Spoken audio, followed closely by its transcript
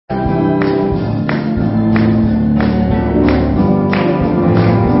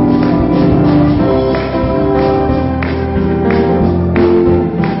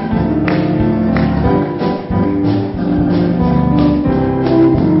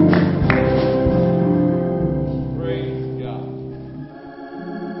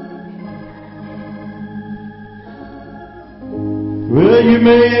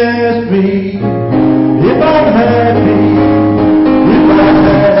may ask me if I'm happy, if I'm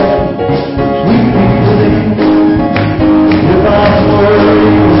happy, sweet feeling, if I'm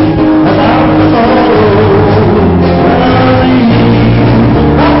worried about tomorrow, when I leave,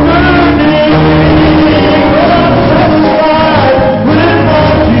 I'm burning, but I'm satisfied with my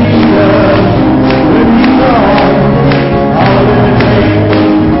Jesus. When He's gone, I'll eliminate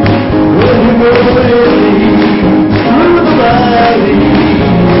when He goes away through the valley.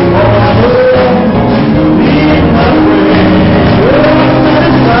 All I know, me and my friend, I'm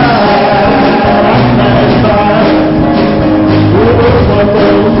satisfied. I'm satisfied. With those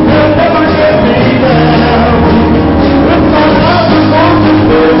troubles that never get me down. With my life is on the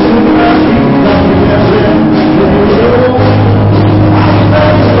face of my feet, nothing else in the world. I'm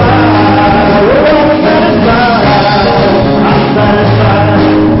satisfied. Oh, I'm satisfied. I'm satisfied.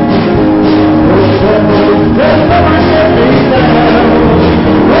 Those troubles that never get me down.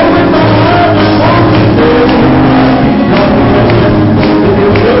 Oh, with my life is on the face of my feet, nothing else in the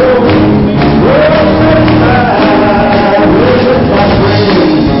world. Oh, I'm satisfied. With my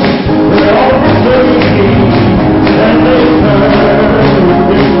friends, they're all forsaken, and they turn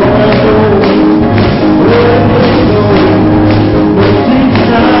with my soul. When they go, they see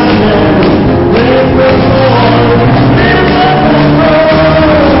shining, they will fall. Live up and grow,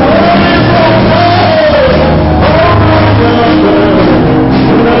 live on high. Oh, my God,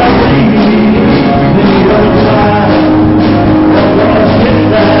 when I leave the other side, I'm gonna sit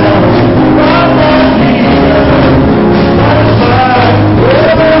down by my Jesus. Satisfied, oh, I'm satisfied. Yes,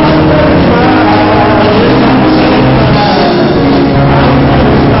 I'm satisfied. I'm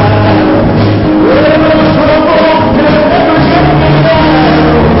satisfied. Well, those troubles can never get me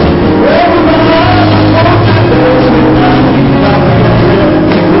down. Well, my life is on the face of my feet, nothing else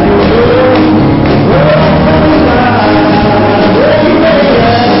in the world. Well, I'm satisfied. Well, you may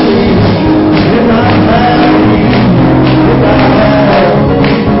ask me if I'm happy, if I'm happy,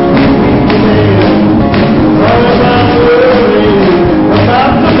 sweet feeling. All about worrying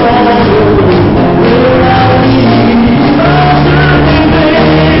about tomorrow. Will I leave my dirty bed?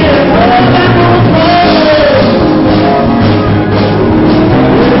 Will I live on fire?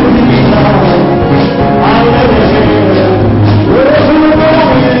 Will it be long? I'll let it in. Where we're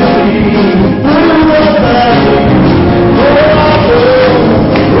going through the valley. Oh, I will.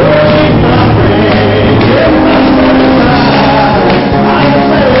 Worry, my friend. Yes, I'm satisfied. I'm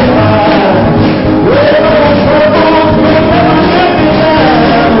satisfied. Well, those troubles will never get me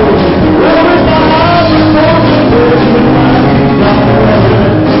down. Well, with my heart is on the face of my feet, nothing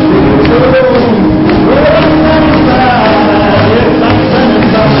else in the world. Well, I'm satisfied. Yes, I'm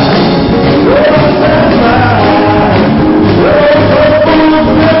satisfied. Well, I'm satisfied. Well, those troubles will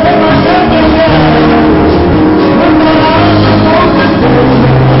never get me down. With my heart is on the face of my feet,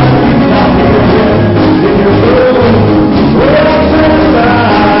 nothing else in the world. Well, I'm satisfied.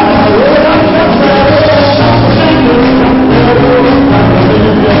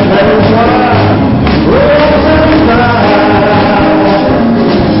 Well, I'm satisfied.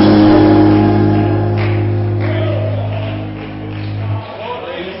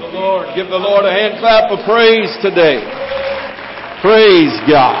 Praise the Lord. Give the Lord a hand clap of praise today. Praise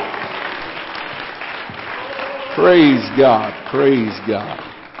God. Praise God. Praise God.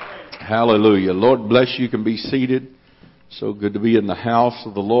 Hallelujah. Lord bless you. You can be seated. So good to be in the house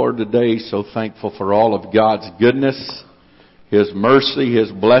of the Lord today. So thankful for all of God's goodness, His mercy,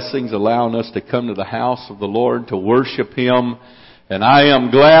 His blessings, allowing us to come to the house of the Lord to worship Him. And I am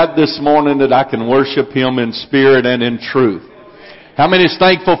glad this morning that I can worship Him in spirit and in truth. How many is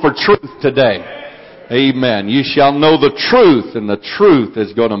thankful for truth today? Amen. You shall know the truth, and the truth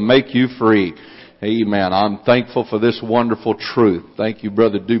is going to make you free. Amen. I'm thankful for this wonderful truth. Thank you,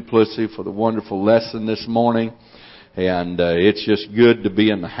 Brother Duplessis, for the wonderful lesson this morning. And it's just good to be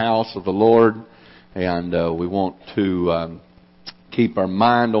in the house of the Lord. And we want to keep our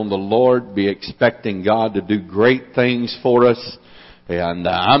mind on the Lord, be expecting God to do great things for us. And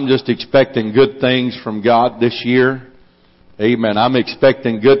I'm just expecting good things from God this year. Amen. I'm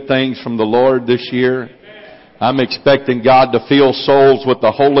expecting good things from the Lord this year. I'm expecting God to fill souls with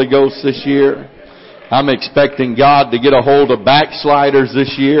the Holy Ghost this year. I'm expecting God to get a hold of backsliders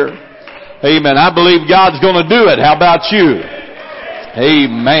this year. Amen. I believe God's going to do it. How about you?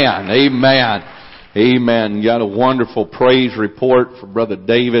 Amen. Amen. Amen. Got a wonderful praise report for Brother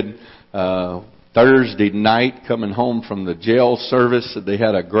David Thursday night coming home from the jail service. They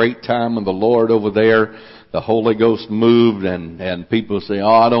had a great time with the Lord over there. The Holy Ghost moved, and people say, oh,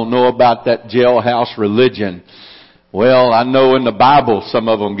 I don't know about that jailhouse religion. Well, I know in the Bible some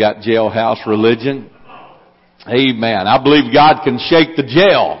of them got jailhouse religion. Amen. I believe God can shake the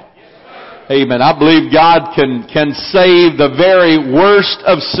jail. Amen. I believe God can save the very worst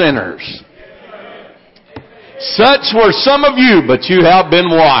of sinners. Such were some of you, but you have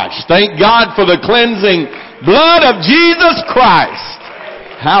been washed. Thank God for the cleansing blood of Jesus Christ.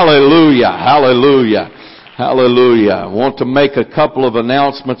 Hallelujah. Hallelujah. Hallelujah. I want to make a couple of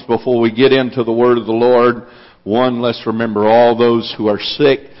announcements before we get into the Word of the Lord. One, let's remember all those who are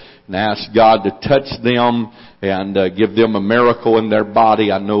sick and ask God to touch them and give them a miracle in their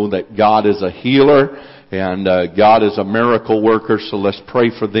body. I know that God is a healer and God is a miracle worker, so let's pray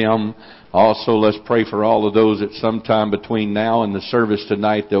for them. Also, let's pray for all of those that sometime between now and the service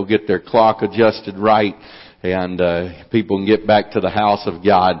tonight, they'll get their clock adjusted right and people can get back to the house of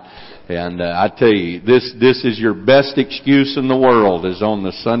God. And I tell you, this is your best excuse in the world, is on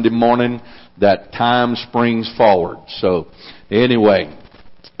the Sunday morning that time springs forward. So anyway,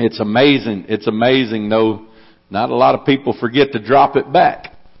 it's amazing. It's amazing though, not a lot of people forget to drop it back.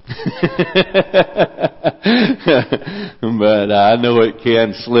 But I know it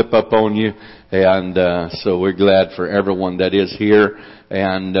can slip up on you. And so we're glad for everyone that is here.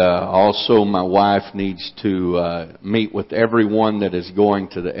 And also my wife needs to meet with everyone that is going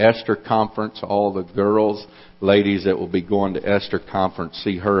to the Esther conference. All the girls, ladies that will be going to Esther conference,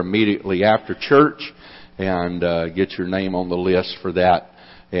 see her immediately after church and get your name on the list for that.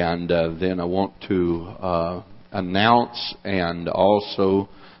 And then I want to announce and also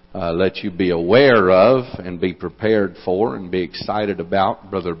let you be aware of and be prepared for and be excited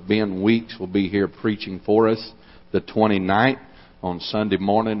about. Brother Ben Weeks will be here preaching for us the 29th on Sunday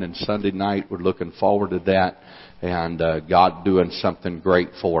morning and Sunday night. We're looking forward to that and God doing something great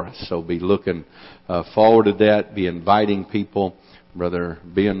for us. So be looking forward to that. Be inviting people. Brother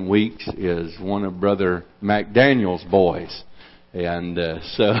Ben Weeks is one of Brother McDaniel's boys. And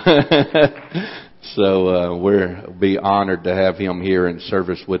so we'll be honored to have him here in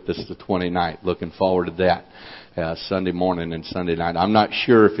service with us the 29th. Looking forward to that Sunday morning and Sunday night. I'm not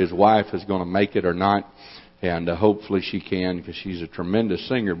sure if his wife is going to make it or not, and hopefully she can, because she's a tremendous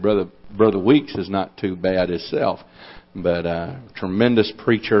singer. Brother Weeks is not too bad himself, but tremendous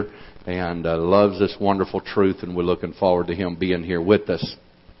preacher and loves this wonderful truth, and we're looking forward to him being here with us.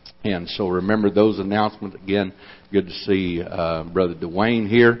 And so remember those announcements. Again, good to see Brother Dwayne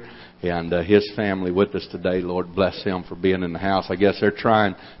here and his family with us today. Lord bless him for being in the house. I guess they're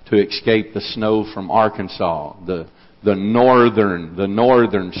trying to escape the snow from Arkansas, the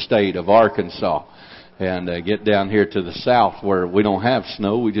northern state of Arkansas, and get down here to the south where we don't have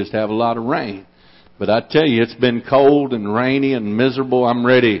snow. We just have a lot of rain. But I tell you, it's been cold and rainy and miserable. I'm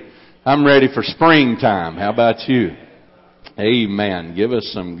ready for springtime. How about you? Amen. Give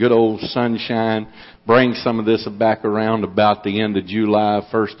us some good old sunshine. Bring some of this back around about the end of July,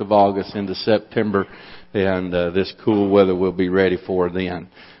 1st of August into September. And this cool weather we'll be ready for then.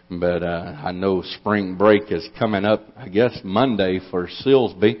 But I know spring break is coming up, I guess, Monday for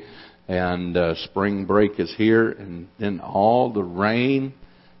Silsbee. And spring break is here. And then all the rain.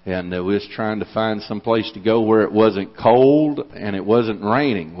 And we was trying to find some place to go where it wasn't cold and it wasn't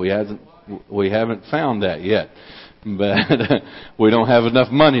raining. We haven't found that yet. But we don't have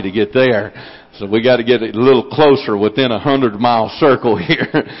enough money to get there. So we got to get a little closer within 100-mile circle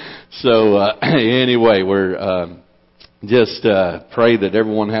here. So anyway, we're just pray that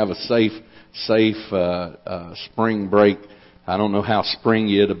everyone have a safe spring break. I don't know how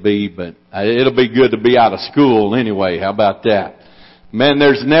springy it'll be, but it'll be good to be out of school anyway. How about that? Man,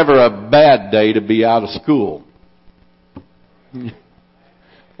 there's never a bad day to be out of school.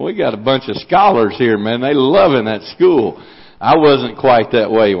 We got a bunch of scholars here, man. They loving that school. I wasn't quite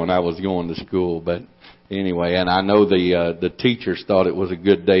that way when I was going to school, but anyway, and I know the teachers thought it was a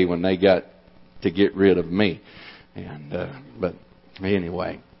good day when they got to get rid of me. And but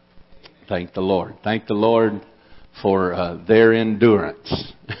anyway, thank the Lord. Thank the Lord for their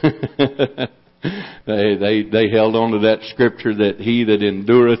endurance. They held on to that scripture that he that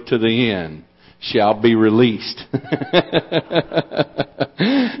endureth to the end shall be released.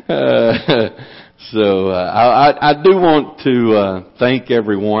 So I do want to thank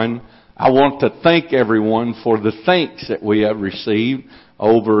everyone. I want to thank everyone for the thanks that we have received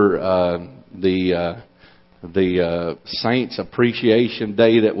over the Saints Appreciation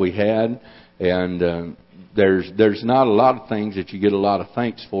Day that we had, and there's not a lot of things that you get a lot of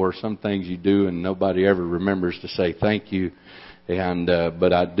thanks for. Some things you do, and nobody ever remembers to say thank you. And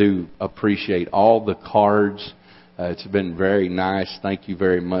but I do appreciate all the cards. It's been very nice. Thank you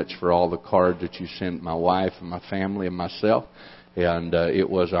very much for all the cards that you sent my wife and my family and myself. And it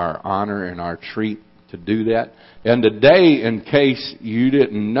was our honor and our treat to do that. And today, in case you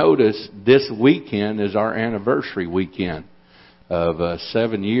didn't notice, this weekend is our anniversary weekend of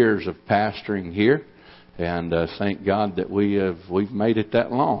 7 years of pastoring here. And thank God that we've made it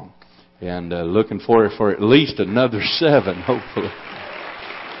that long. And looking forward for at least another 7, hopefully.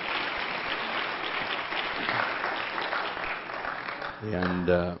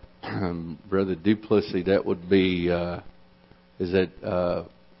 And Brother Duplessis, that would be, is it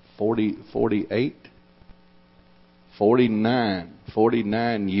 48?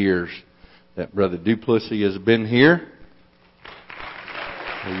 49 years that Brother Duplessis has been here.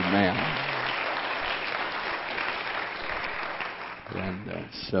 Amen. And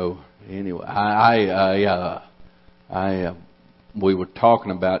so anyway, we were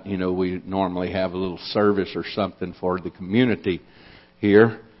talking about, we normally have a little service or something for the community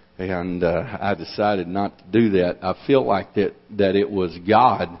here, and I decided not to do that. I feel like that it was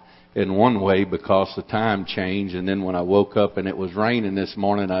God in one way because the time changed, and then when I woke up and it was raining this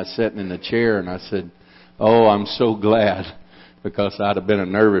morning, I was sitting in the chair and I said, "Oh, I'm so glad," because I'd have been a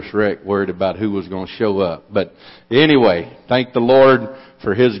nervous wreck worried about who was going to show up. But anyway, thank the Lord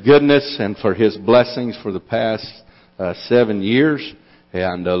for His goodness and for His blessings for the past 7 years,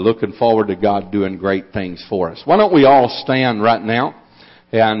 and looking forward to God doing great things for us. Why don't we all stand right now?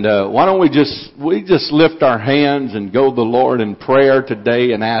 And why don't we just lift our hands and go to the Lord in prayer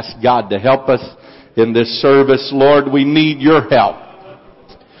today and ask God to help us in this service. Lord, we need your help.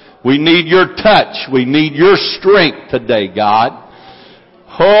 We need your touch. We need your strength today, God.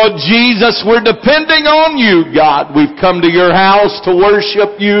 Oh, Jesus, we're depending on you, God. We've come to your house to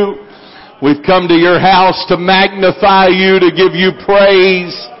worship you. We've come to your house to magnify you, to give you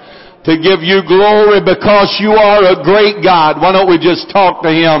praise, to give you glory, because you are a great God. Why don't we just talk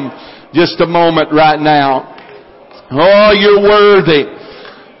to Him just a moment right now? Oh, you're worthy.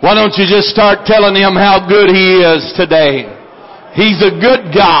 Why don't you just start telling Him how good He is today? He's a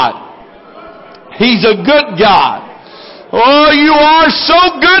good God. He's a good God. Oh, you are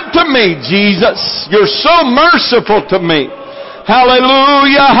so good to me, Jesus. You're so merciful to me.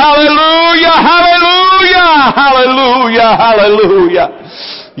 Hallelujah, hallelujah, hallelujah, hallelujah, hallelujah.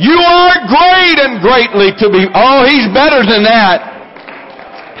 You are great and greatly to be. Oh, He's better than that.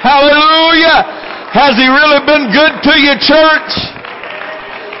 Hallelujah. Has He really been good to you, church?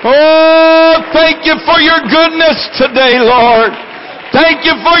 Oh, thank you for your goodness today, Lord. Thank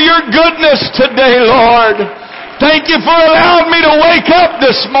you for your goodness today, Lord. Thank you for allowing me to wake up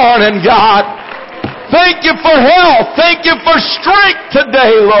this morning, God. Thank you for health. Thank you for strength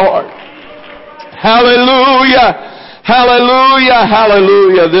today, Lord. Hallelujah. Hallelujah,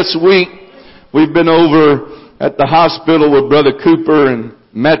 hallelujah. This week we've been over at the hospital with Brother Cooper and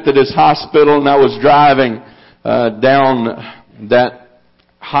Methodist Hospital, and I was driving down that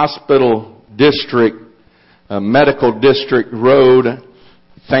hospital district, medical district road,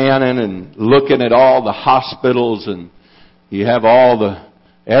 Fannin, and looking at all the hospitals, and you have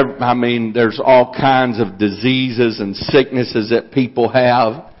there's all kinds of diseases and sicknesses that people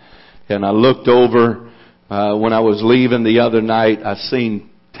have. And I looked over when I was leaving the other night, I seen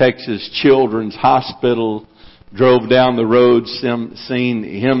Texas Children's Hospital, drove down the road, seen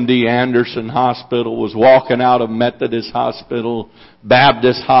MD Anderson Hospital, was walking out of Methodist Hospital,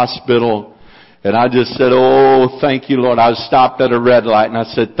 Baptist Hospital, and I just said, "Oh, thank you, Lord." I stopped at a red light and I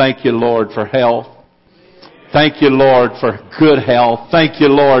said, "Thank you, Lord, for health. Thank you, Lord, for good health. Thank you,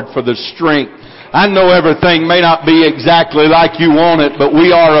 Lord, for the strength. I know everything may not be exactly like you want it, but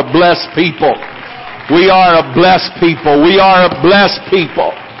we are a blessed people. We are a blessed people. We are a blessed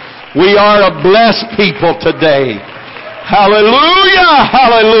people. We are a blessed people today. Hallelujah,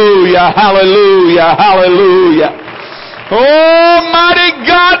 hallelujah, hallelujah, hallelujah. Almighty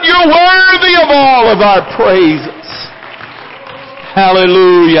God, you're worthy of all of our praises.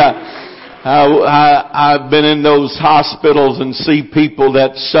 Hallelujah. I've been in those hospitals and see people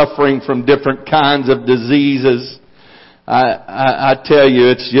that's suffering from different kinds of diseases. I tell you,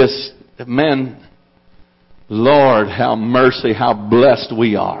 it's just, man, Lord, how mercy, how blessed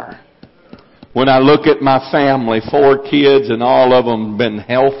we are. When I look at my family, 4 kids and all of them been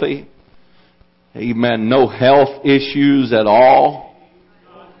healthy. Amen. No health issues at all.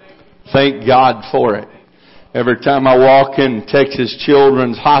 Thank God for it. Every time I walk in Texas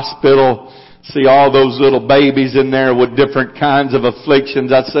Children's Hospital, see all those little babies in there with different kinds of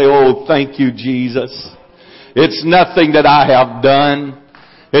afflictions, I say, "Oh, thank you, Jesus." It's nothing that I have done.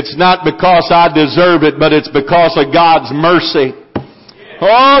 It's not because I deserve it, but it's because of God's mercy.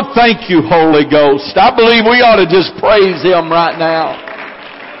 Oh, thank you, Holy Ghost. I believe we ought to just praise Him right now.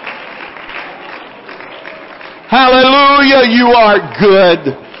 Hallelujah, you are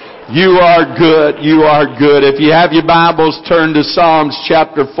good. You are good. You are good. If you have your Bibles, turn to Psalms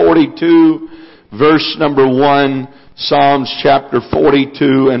chapter 42, verse number 1. Psalms chapter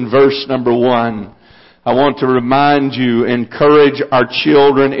 42 and verse number 1. I want to remind you, encourage our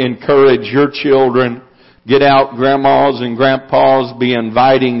children, encourage your children. Get out, grandmas and grandpas, be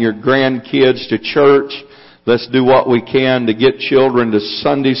inviting your grandkids to church. Let's do what we can to get children to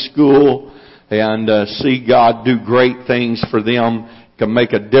Sunday school and see God do great things for them. Can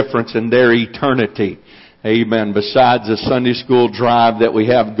make a difference in their eternity. Amen. Besides the Sunday school drive that we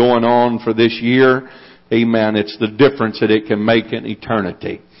have going on for this year, amen, it's the difference that it can make in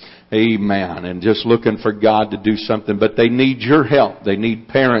eternity. Amen. And just looking for God to do something. But they need your help. They need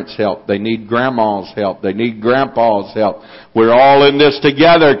parents' help. They need grandma's help. They need grandpa's help. We're all in this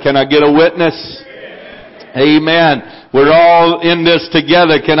together. Can I get a witness? Amen. We're all in this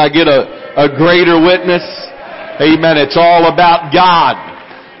together. Can I get a greater witness? Amen. It's all about God.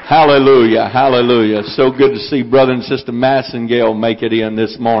 Hallelujah. Hallelujah. So good to see Brother and Sister Massengale make it in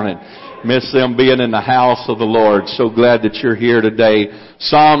this morning. Miss them being in the house of the Lord. So glad that you're here today.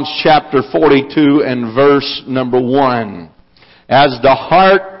 Psalms chapter 42 and verse number 1. As the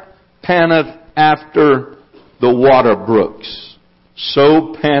hart panteth after the water brooks,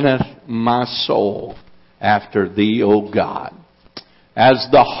 so panteth my soul after thee, O God. As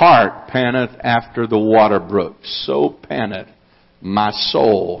the hart panteth after the water brooks, so panteth my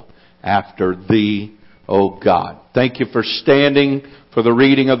soul after thee, O God. Thank you for standing for the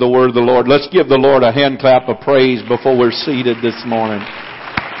reading of the word of the Lord. Let's give the Lord a hand clap of praise before we're seated this morning.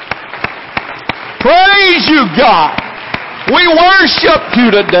 Praise you, God. We worship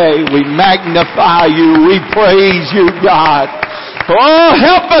you today. We magnify you. We praise you, God. Oh,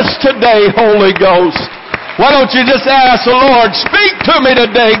 help us today, Holy Ghost. Why don't you just ask the Lord, speak to me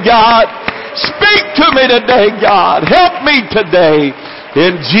today, God. Speak to me today, God. Help me today.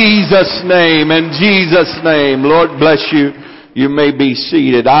 In Jesus' name, in Jesus' name. Lord bless you. You may be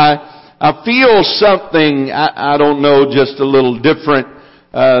seated. I feel something, I don't know, just a little different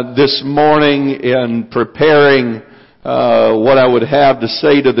this morning in preparing what I would have to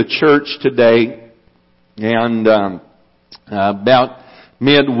say to the church today. And about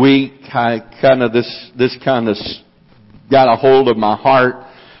midweek, this kind of got a hold of my heart,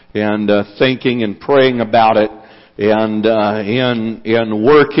 and thinking and praying about it, and in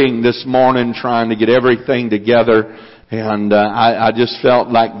working this morning, trying to get everything together, and I just felt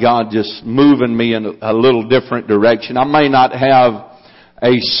like God just moving me in a little different direction. I may not have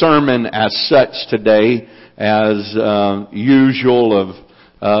a sermon as such today as usual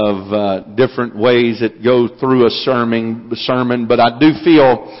of different ways that go through a sermon, but I do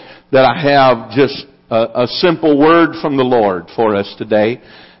feel that I have just a simple word from the Lord for us today,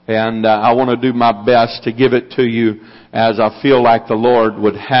 and I want to do my best to give it to you as I feel like the Lord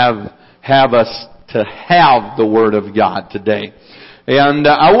would have us to have the Word of God today. And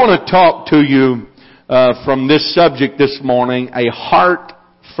I want to talk to you from this subject this morning, a heart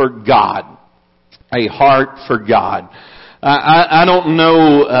for God. A heart for God. I don't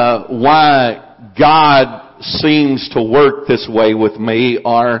know why God seems to work this way with me,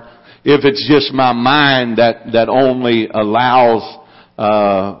 or if it's just my mind that only allows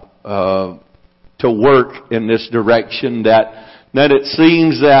to work in this direction, that it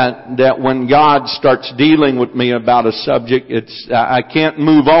seems that when God starts dealing with me about a subject, I can't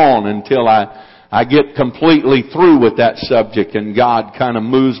move on until I get completely through with that subject, and God kind of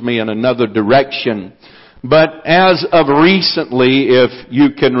moves me in another direction. But as of recently, if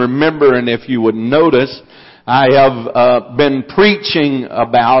you can remember and if you would notice, I have been preaching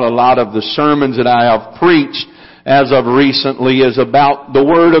about, a lot of the sermons that I have preached as of recently is about the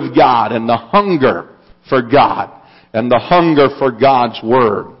Word of God and the hunger for God and the hunger for God's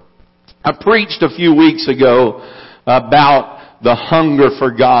Word. I preached a few weeks ago about the hunger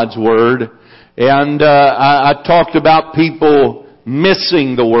for God's Word, and I talked about people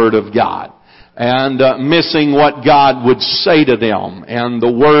missing the Word of God and missing what God would say to them and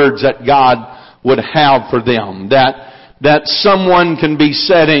the words that God would have for them. That someone can be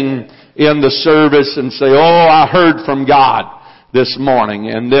sitting in the service and say, "Oh, I heard from God this morning,"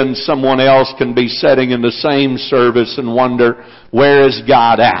 and then someone else can be sitting in the same service and wonder, "Where is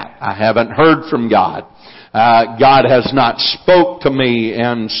God at? I haven't heard from God. God has not spoke to me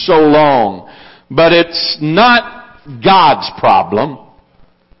in so long." But it's not God's problem.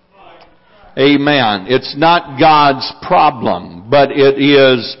 Amen. It's not God's problem, but it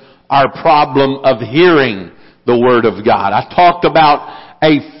is our problem of hearing the Word of God. I talked about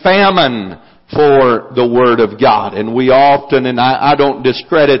a famine for the Word of God, and we often, and I don't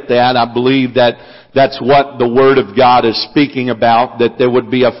discredit that, I believe that That's what the Word of God is speaking about, that there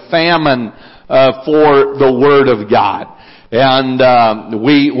would be a famine for the Word of God. And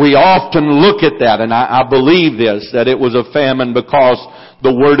we often look at that, and I believe this, that it was a famine because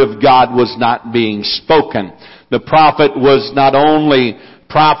the Word of God was not being spoken. The prophet was not only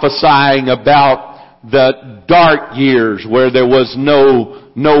prophesying about the dark years where there was no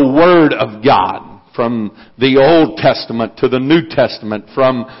Word of God, from the Old Testament to the New Testament,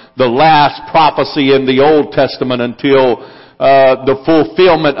 from the last prophecy in the Old Testament until the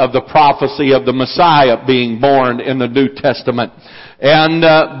fulfillment of the prophecy of the Messiah being born in the New Testament. And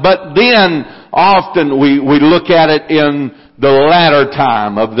but then often we look at it in the latter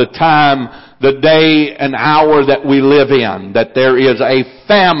time of the time, the day and hour that we live in, that there is a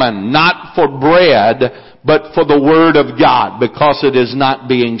famine, not for bread, but for the Word of God, because it is not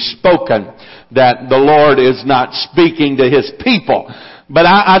being spoken, that the Lord is not speaking to His people. But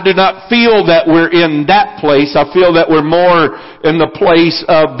I do not feel that we're in that place. I feel that we're more in the place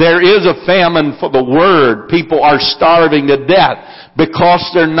of there is a famine for the Word. People are starving to death because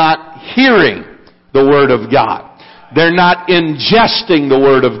they're not hearing the Word of God. They're not ingesting the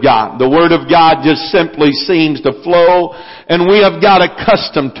Word of God. The Word of God just simply seems to flow, and we have got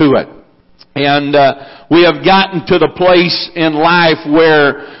accustomed to it. And we have gotten to the place in life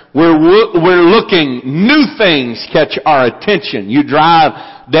where we're looking, new things catch our attention. You drive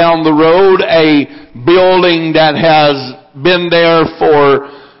down the road, a building that has been there for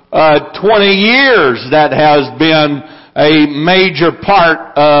 20 years, that has been a major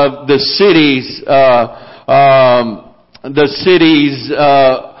part of the city's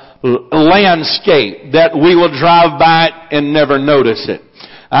landscape, that we will drive by and never notice it.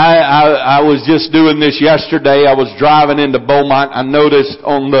 I was just doing this yesterday. I was driving into Beaumont. I noticed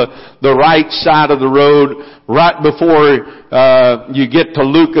on the right side of the road, right before you get to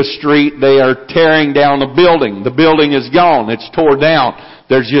Lucas Street, they are tearing down a building. The building is gone. It's tore down.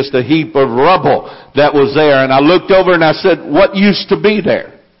 There's just a heap of rubble that was there. And I looked over and I said, what used to be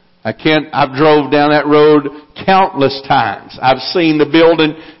there? I've drove down that road countless times. I've seen the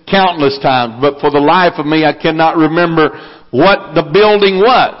building countless times. But for the life of me, I cannot remember what the building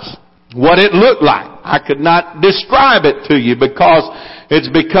was, what it looked like. I could not describe it to you because it's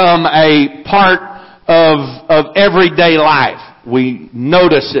become a part of everyday life. We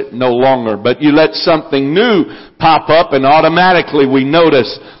notice it no longer, but you let something new pop up and automatically we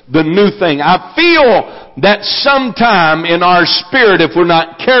notice the new thing. I feel that sometime in our spirit, if we're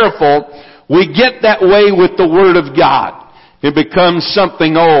not careful, we get that way with the Word of God. It becomes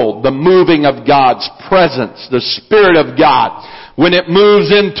something old, the moving of God's presence, the Spirit of God. When it moves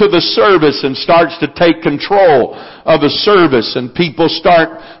into the service and starts to take control of a service, and people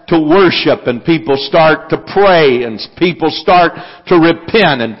start to worship, and people start to pray, and people start to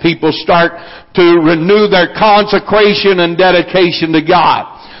repent, and people start to renew their consecration and dedication to God.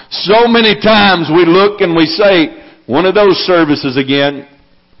 So many times we look and we say, one of those services again.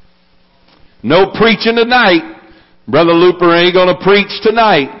 No preaching tonight. Brother Looper ain't going to preach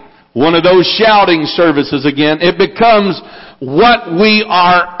tonight. One of those shouting services again. It becomes what we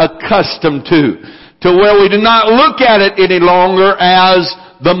are accustomed to where we do not look at it any longer as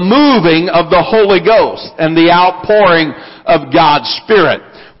the moving of the Holy Ghost and the outpouring of God's Spirit.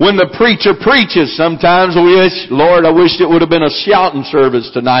 When the preacher preaches, sometimes we wish, Lord, I wish it would have been a shouting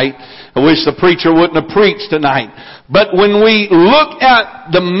service tonight. I wish the preacher wouldn't have preached tonight. But when we look at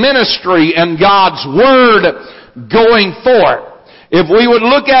the ministry and God's Word going forth, if we would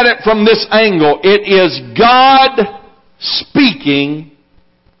look at it from this angle, it is God speaking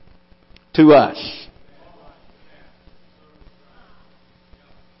to us.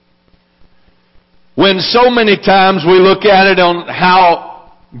 When so many times we look at it on how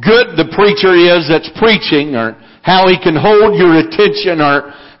good the preacher is that's preaching, or how he can hold your attention,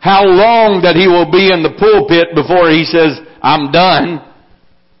 or how long that he will be in the pulpit before he says, I'm done.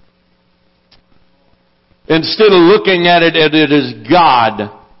 Instead of looking at it as it is God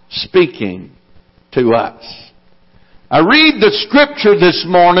speaking to us. I read the scripture this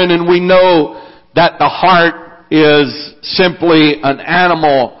morning and we know that the heart is simply an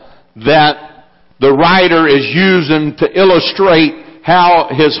animal that the writer is using to illustrate how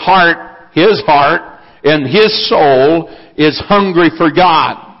his heart and his soul is hungry for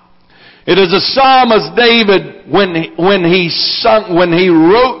God. It is a psalm as David, when he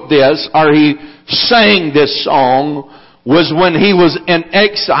wrote this, or he sang this song, was when he was in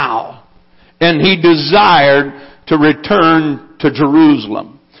exile and he desired to return to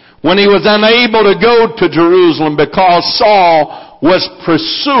Jerusalem. When he was unable to go to Jerusalem because Saul was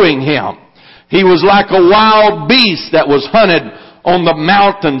pursuing him. He was like a wild beast that was hunted on the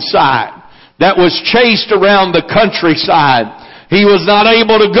mountainside. that was chased around the countryside. He was not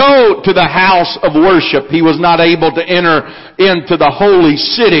able to go to the house of worship. He was not able to enter into the holy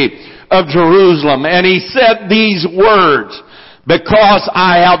city of Jerusalem. And he said these words, because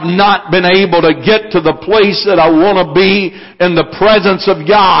I have not been able to get to the place that I want to be in the presence of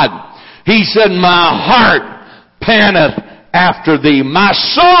God. He said, my heart panteth after thee. My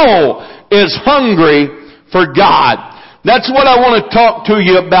soul is hungry for God. That's what I want to talk to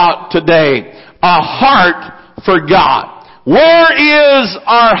you about today. A heart for God. Where is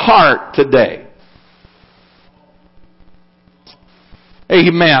our heart today?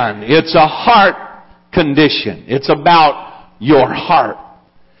 Amen. It's a heart condition. It's about your heart.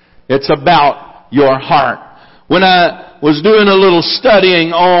 It's about your heart. When I was doing a little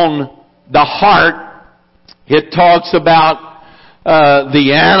studying on the heart, it talks about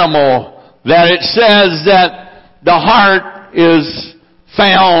the animal, that it says that the heart is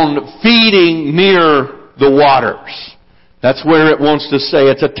found feeding near the waters. That's where it wants to say.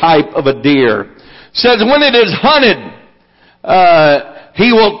 It's a type of a deer. It says when it is hunted,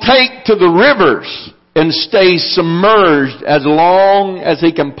 he will take to the rivers and stay submerged as long as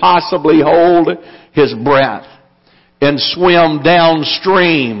he can possibly hold his breath and swim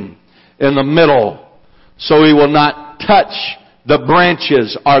downstream in the middle so he will not touch the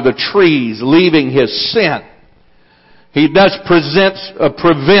branches or the trees, leaving his scent. He thus prevents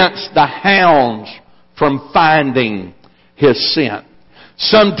the hounds from finding his scent.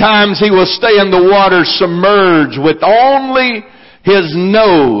 Sometimes he will stay in the water submerged with only his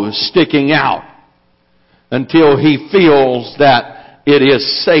nose sticking out until he feels that it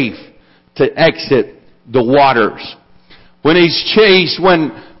is safe to exit the waters. When he's chased,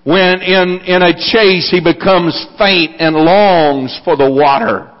 when in a chase he becomes faint and longs for the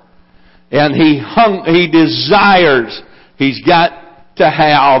water. And he desires, he's got to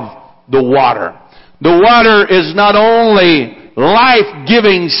have the water. The water is not only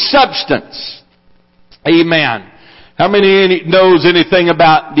life-giving substance. Amen. How many knows anything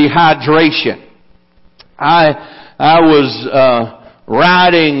about dehydration? I was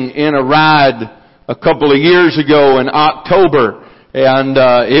riding in a ride a couple of years ago in October, and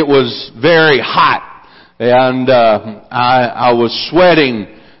it was very hot, and I was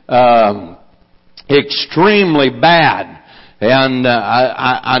sweating extremely bad. And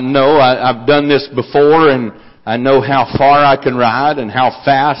I know I've done this before, and I know how far I can ride and how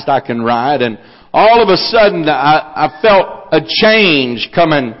fast I can ride. And all of a sudden I felt a change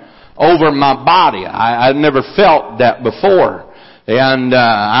coming over my body. I'd never felt that before. And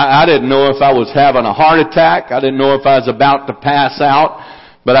I didn't know if I was having a heart attack. I didn't know if I was about to pass out.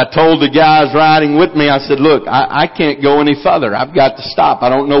 But I told the guys riding with me, I said, look, I can't go any further. I've got to stop. I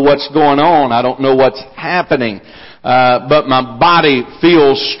don't know what's going on. I don't know what's happening. But my body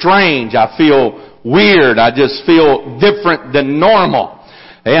feels strange. I feel weird. I just feel different than normal.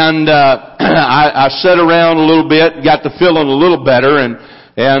 And I sat around a little bit, got to feeling a little better,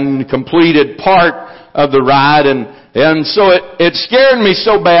 and completed part of the ride. And so it scared me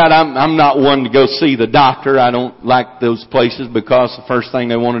so bad, I'm not one to go see the doctor. I don't like those places because the first thing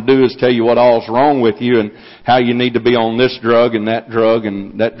they want to do is tell you what all's wrong with you and how you need to be on this drug and that drug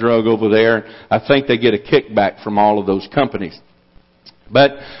over there. I think they get a kickback from all of those companies.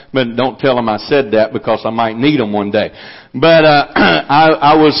 But don't tell them I said that because I might need them one day. But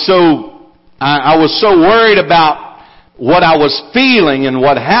I was so worried about what I was feeling and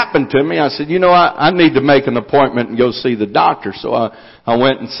what happened to me. I said, I need to make an appointment and go see the doctor. So I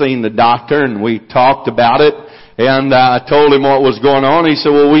went and seen the doctor, and we talked about it, and I told him what was going on. He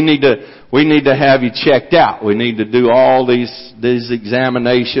said, well, we need to have you checked out. We need to do all these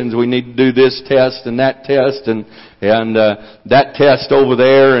examinations. We need to do this test and that test and that test over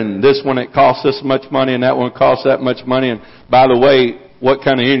there, and this one it costs this much money and that one costs that much money. And by the way, what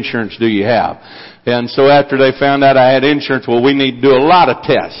kind of insurance do you have? And so after they found out I had insurance, well, we need to do a lot of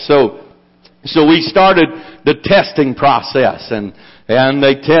tests. So we started the testing process, and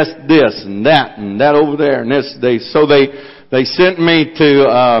they test this and that over there and this. They sent me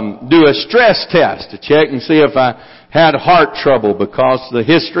to do a stress test to check and see if I had heart trouble because of the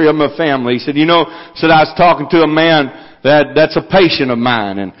history of my family. He said, I was talking to a man that's a patient of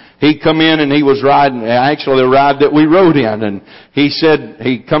mine, and he come in and he was riding, actually the ride that we rode in, and he said,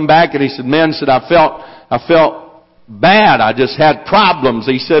 he come back and he said, man, I felt bad. I just had problems.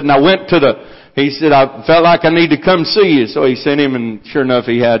 He said, and I felt like I need to come see you. So he sent him, and sure enough,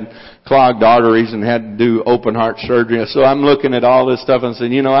 he had clogged arteries and had to do open heart surgery. So I'm looking at all this stuff and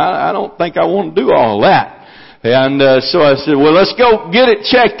said, I don't think I want to do all that. And so I said, well, let's go get it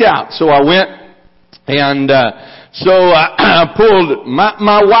checked out. So I went, and So I pulled,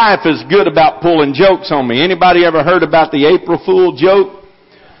 my wife is good about pulling jokes on me. Anybody ever heard about the April Fool joke?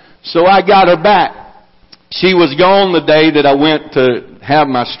 So I got her back. She was gone the day that I went to have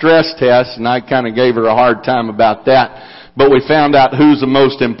my stress test, and I kind of gave her a hard time about that. But we found out who's the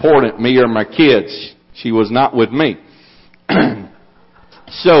most important, me or my kids. She was not with me.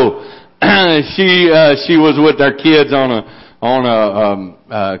 So she was with our kids on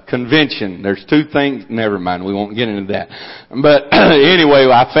a convention. There's two things. Never mind, we won't get into that. But anyway,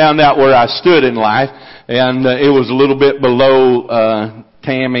 I found out where I stood in life, and it was a little bit below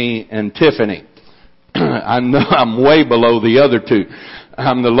Tammy and Tiffany. I know I'm way below the other two.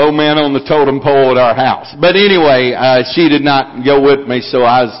 I'm the low man on the totem pole at our house. But anyway, she did not go with me, so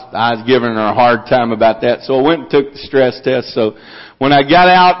I was giving her a hard time about that. So I went and took the stress test. So when I got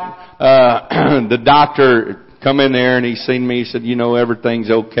out, the doctor come in there and he seen me. He said, you know,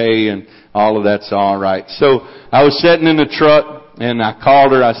 everything's okay and all of that's all right. So I was sitting in the truck and I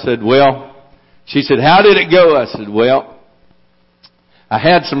called her. I said, well, she said, how did it go? I said, well, I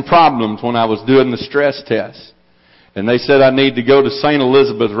had some problems when I was doing the stress test. And they said I need to go to St.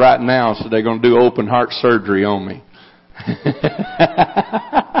 Elizabeth right now, so they're going to do open heart surgery on me.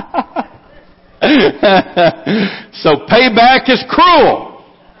 So payback is cruel.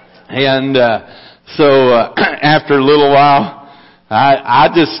 And so after a little while, I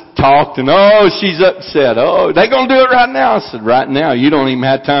just talked and, oh, she's upset. Oh, they going to do it right now? I said, right now. You don't even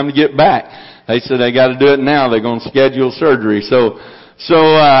have time to get back. They said they got to do it now. They're going to schedule surgery. So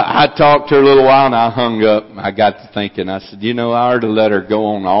I talked to her a little while and I hung up. I got to thinking, I said, you know, I ought to let her go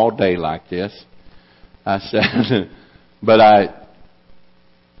on all day like this. I said, but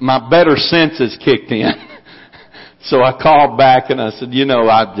my better senses kicked in. So I called back and I said, you know,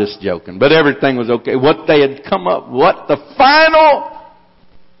 I'm just joking. But everything was okay. What they had come up,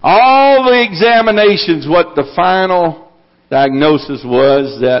 all the examinations, what the final diagnosis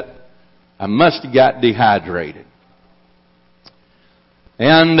was that I must have got dehydrated.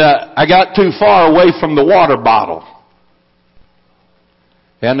 And I got too far away from the water bottle.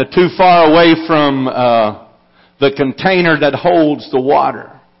 And too far away from the container that holds the water.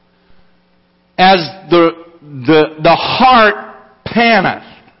 As the heart panteth,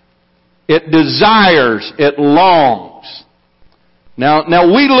 it desires, it longs. Now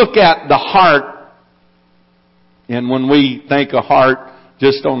we look at the heart, and when we think of heart,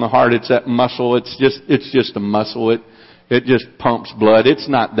 just on the heart, it's that muscle. It's just a muscle. It just pumps blood. It's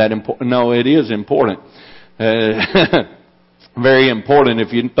not that important. No, it is important. Very important.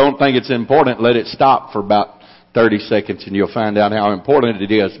 If you don't think it's important, let it stop for about 30 seconds and you'll find out how important it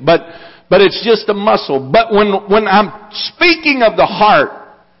is. But it's just a muscle. But when I'm speaking of the heart,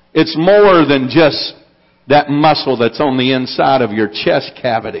 it's more than just that muscle that's on the inside of your chest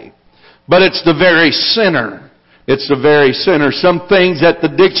cavity. But it's the very center. It's the very center. Some things that the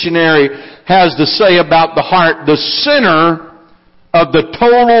dictionary has to say about the heart, the center of the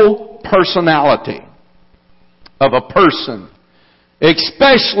total personality of a person,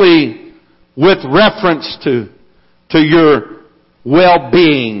 especially with reference to your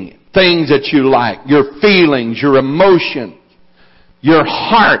well-being, things that you like, your feelings, your emotions, your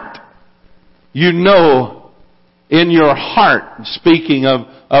heart. You know, in your heart, speaking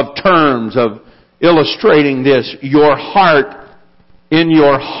of terms of illustrating this, your heart, in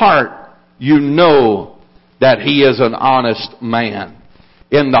your heart, you know that he is an honest man.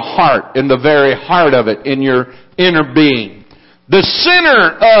 In the heart, in the very heart of it, in your inner being. The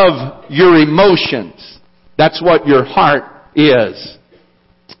center of your emotions, that's what your heart is.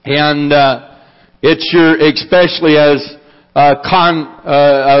 And it's especially as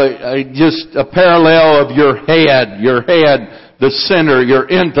just a parallel of your head, the center, your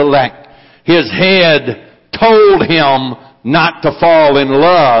intellect. His head told him not to fall in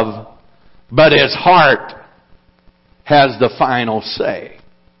love, but his heart has the final say.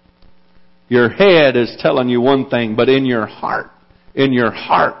 Your head is telling you one thing, but in your heart,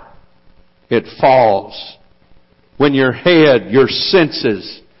 it falls. When your head, your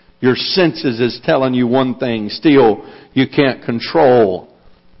senses is telling you one thing, still you can't control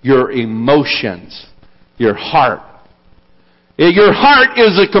your emotions, your heart. Your heart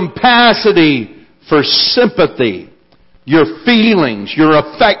is a capacity for sympathy, your feelings, your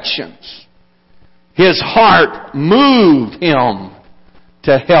affections. His heart moved him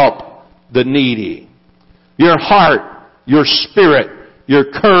to help the needy. Your heart, your spirit, your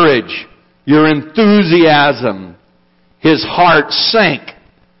courage, your enthusiasm. His heart sank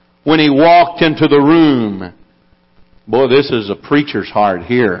when he walked into the room. Boy, this is a preacher's heart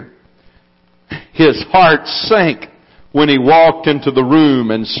here. His heart sank when he walked into the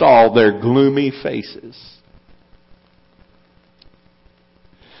room and saw their gloomy faces.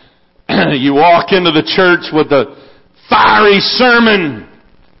 You walk into the church with a fiery sermon,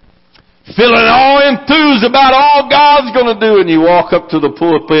 feeling all enthused about all God's going to do, and you walk up to the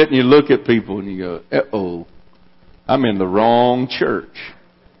pulpit and you look at people and you go, uh-oh, I'm in the wrong church.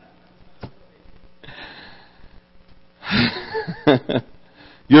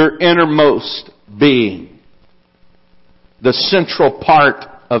 Your innermost being, the central part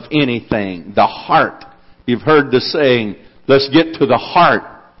of anything, the heart. You've heard the saying, let's get to the heart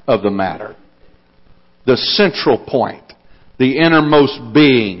of the matter. The central point, the innermost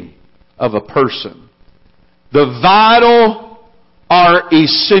being of a person. The vital or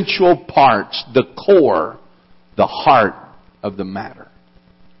essential parts, the core, the heart of the matter.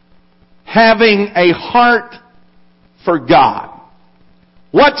 Having a heart for God.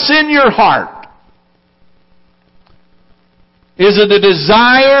 What's in your heart? Is it a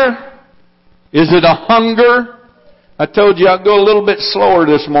desire? Is it a hunger? I told you I'd go a little bit slower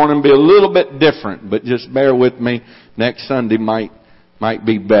this morning, be a little bit different, but just bear with me. Next Sunday might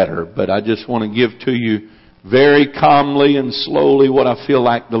be better. But I just want to give to you very calmly and slowly what I feel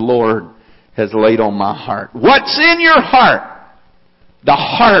like the Lord has laid on my heart. What's in your heart? The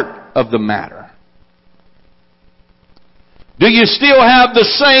heart of the matter. Do you still have the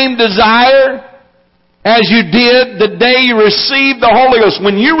same desire as you did the day you received the Holy Ghost?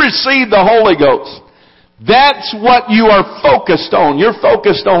 When you received the Holy Ghost, that's what you are focused on. You're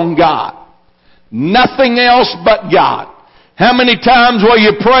focused on God. Nothing else but God. How many times were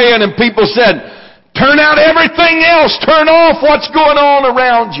you praying and people said, turn out everything else, turn off what's going on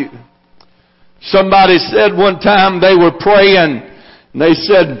around you? Somebody said one time they were praying, and they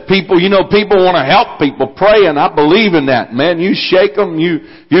said, people want to help people pray, and I believe in that. Man, you shake them, you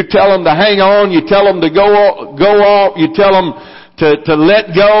tell them to hang on, you tell them to go off, you tell them to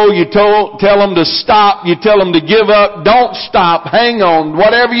let go, you tell them to stop, you tell them to give up. Don't stop, hang on,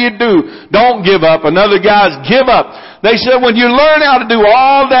 whatever you do, don't give up. Another guy's give up. They said when you learn how to do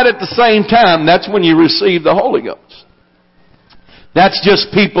all that at the same time, that's when you receive the Holy Ghost. That's just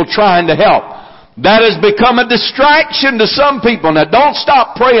people trying to help. That has become a distraction to some people. Now don't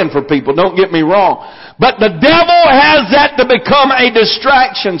stop praying for people, don't get me wrong. But the devil has that to become a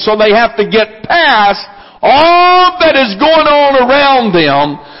distraction, so they have to get past all that is going on around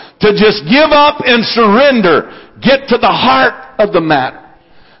them to just give up and surrender. Get to the heart of the matter.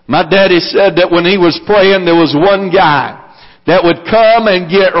 My daddy said that when he was praying, there was one guy that would come and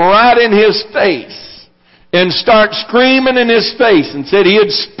get right in his face and start screaming in his face, and said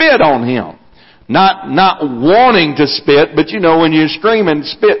he'd spit on him. Not wanting to spit, but when you're screaming,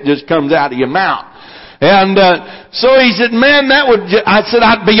 spit just comes out of your mouth. And so he said, man, I said,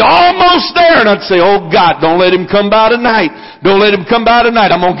 I'd be almost there. And I'd say, oh God, don't let him come by tonight. Don't let him come by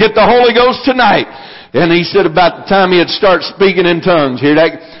tonight. I'm going to get the Holy Ghost tonight. And he said about the time he'd start speaking in tongues, he'd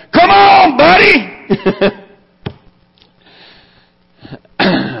like, come on, buddy!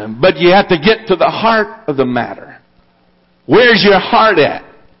 But you have to get to the heart of the matter. Where's your heart at?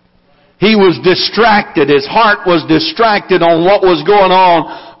 He was distracted. His heart was distracted on what was going on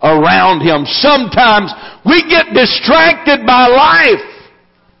around him. Sometimes we get distracted by life.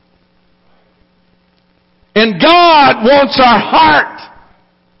 And God wants our heart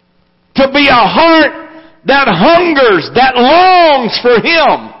to be a heart that hungers, that longs for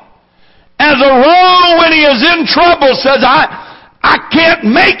Him. As a role, when he is in trouble, says, I can't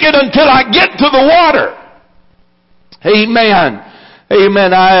make it until I get to the water. Amen.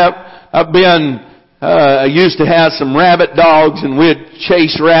 Amen. I used to have some rabbit dogs, and we'd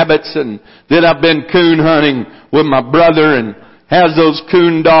chase rabbits, and then I've been coon hunting with my brother, and has those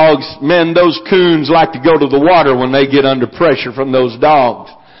coon dogs. Men, those coons like to go to the water when they get under pressure from those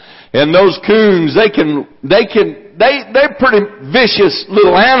dogs. And those coons, they're pretty vicious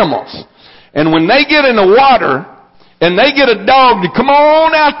little animals. And when they get in the water, and they get a dog to come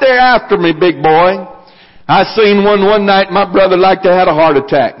on out there after me, big boy. I seen one night, my brother like to had a heart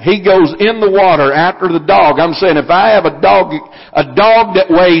attack. He goes in the water after the dog. I'm saying if I have a dog that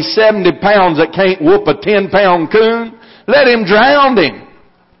weighs 70 pounds that can't whoop a 10-pound coon, let him drown him.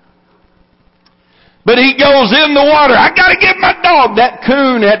 But he goes in the water. I gotta get my dog. That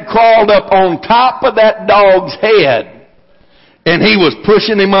coon had crawled up on top of that dog's head. And he was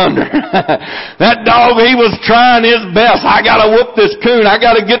pushing him under. That dog, he was trying his best. I gotta whoop this coon. I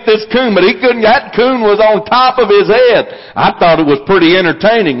gotta get this coon. But he couldn't. That coon was on top of his head. I thought it was pretty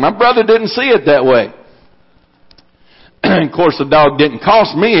entertaining. My brother didn't see it that way. Of course, the dog didn't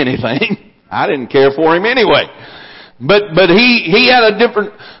cost me anything. I didn't care for him anyway. But he had a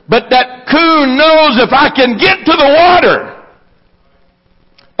different, but that coon knows if I can get to the water,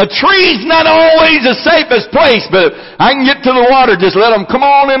 A tree's not always the safest place, but I can get to the water. Just let them come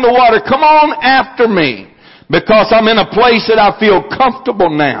on in the water. Come on after me. Because I'm in a place that I feel comfortable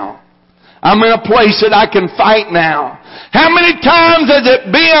now. I'm in a place that I can fight now. How many times has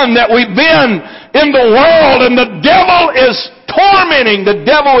it been that we've been in the world and the devil is tormenting, the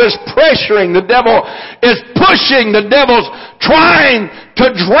devil is pressuring, the devil is pushing, the devil's trying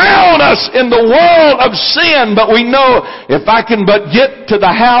to drown us in the world of sin, but we know if I can but get to the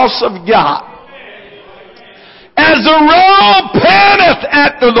house of God. As the roe panteth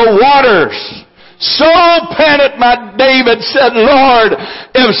after the waters, so panteth my David, said, Lord,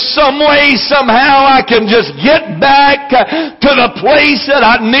 if some way, somehow I can just get back to the place that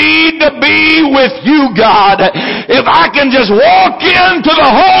I need to be with you, God. If I can just walk into the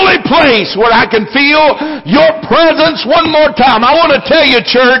holy place where I can feel your presence one more time. I want to tell you,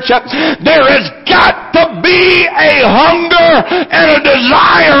 church, there has got to be a hunger and a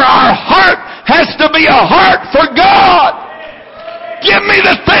desire. Our heart has to be a heart for God. Give me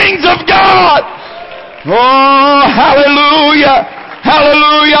the things of God. Oh, hallelujah.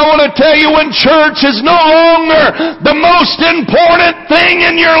 Hallelujah. I want to tell you, when church is no longer the most important thing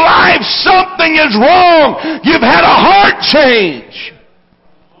in your life, something is wrong. You've had a heart change.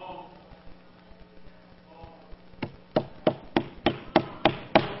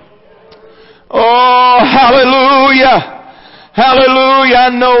 Oh, hallelujah. Hallelujah.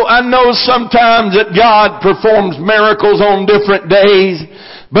 I know sometimes that God performs miracles on different days.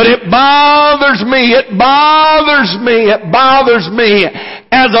 But it bothers me as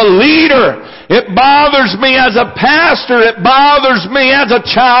a leader. It bothers me as a pastor. It bothers me as a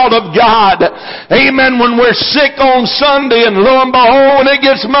child of God. Amen. When we're sick on Sunday and lo and behold, when it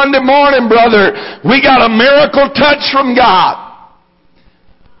gets Monday morning, brother, we got a miracle touch from God.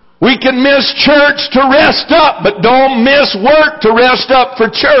 We can miss church to rest up, but don't miss work to rest up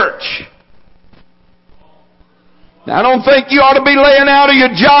for church. Now, I don't think you ought to be laying out of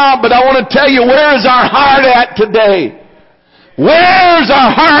your job, but I want to tell you, where is our heart at today? Where's our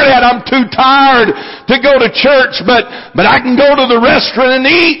heart at? I'm too tired to go to church, but I can go to the restaurant and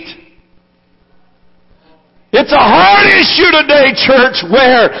eat. It's a heart issue today, church.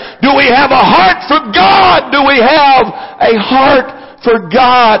 Where do we have a heart for God? Do we have a heart for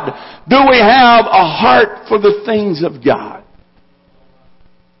God? Do we have a heart for the things of God?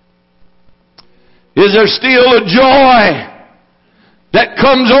 Is there still a joy that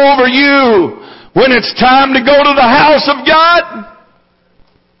comes over you when it's time to go to the house of God?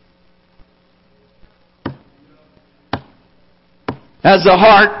 As the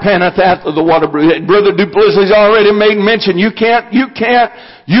hart panteth after the water. Brother Duplessis already made mention, you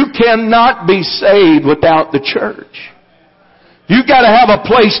cannot be saved without the church. You got to have a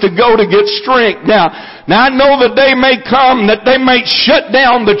place to go to get strength. Now I know the day may come that they may shut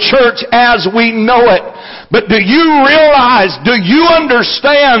down the church as we know it. But do you realize, do you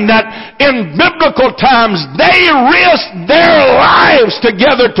understand that in biblical times they risked their lives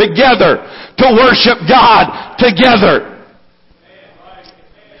together to worship God together?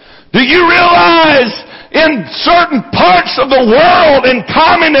 Do you realize in certain parts of the world, in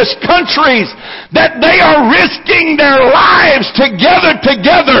communist countries, that they are risking their lives together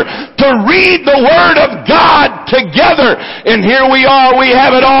to read the Word of God together? And here we are, we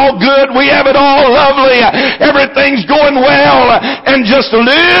have it all good, we have it all lovely, everything's going well, and just a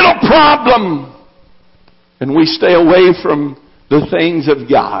little problem. And we stay away from the things of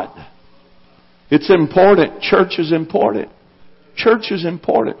God. It's important. Church is important. Church is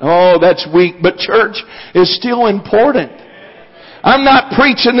important. Oh, that's weak, but church is still important. I'm not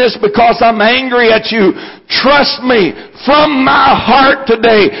preaching this because I'm angry at you. Trust me, from my heart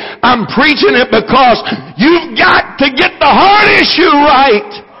today, I'm preaching it because you've got to get the heart issue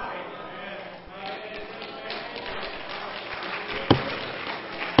right.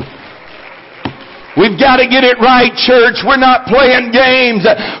 We've got to get it right, church. We're not playing games.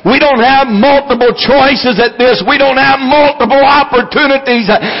 We don't have multiple choices at this. We don't have multiple opportunities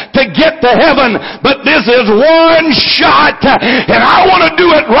to get to heaven. But this is one shot. And I want to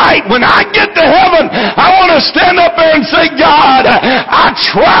do it right. When I get to heaven, I want to stand up there and say, God, I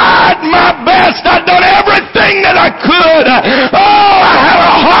tried my best. I've done everything that I could. Oh, I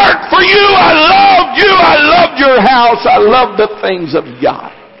have a heart for you. I loved you. I loved your house. I love the things of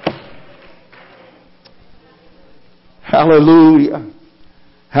God. Hallelujah.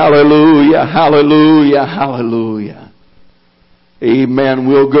 Hallelujah. Hallelujah. Hallelujah. Amen.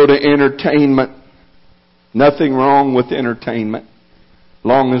 We'll go to entertainment. Nothing wrong with entertainment,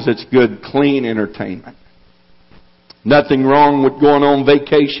 long as it's good, clean entertainment. Nothing wrong with going on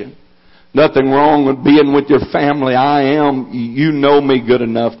vacation. Nothing wrong with being with your family. I am. You know me good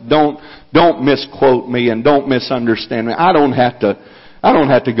enough. Don't misquote me and don't misunderstand me. I don't have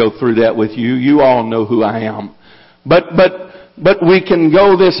to go through that with you. You all know who I am. But we can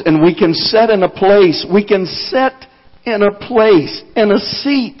go this and we can sit in a place. We can sit in a place, in a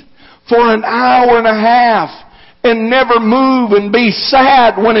seat for an hour and a half and never move and be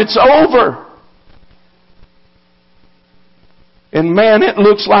sad when it's over. And man, it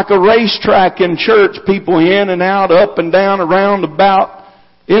looks like a racetrack in church. People in and out, up and down, around, about,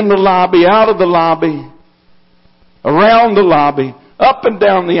 in the lobby, out of the lobby, around the lobby, up and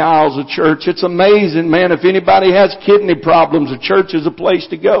down the aisles of church. It's amazing, man. If anybody has kidney problems, a church is a place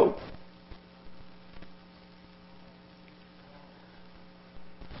to go.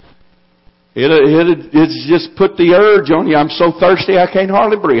 It's just put the urge on you. I'm so thirsty I can't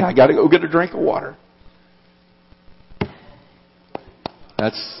hardly breathe. I got to go get a drink of water.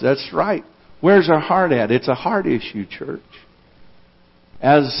 That's right. Where's our heart at? It's a heart issue, church.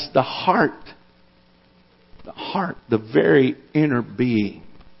 As the heart, the very inner being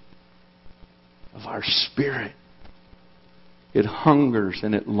of our spirit, it hungers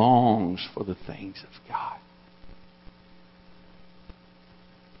and it longs for the things of God.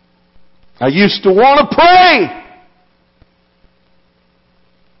 I used to want to pray.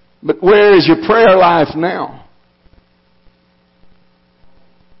 But where is your prayer life now?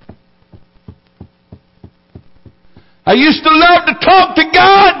 I used to love to talk to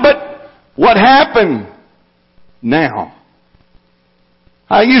God, but what happened now?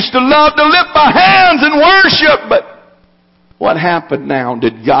 I used to love to lift my hands and worship, but what happened now?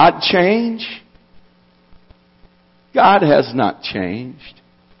 Did God change? God has not changed.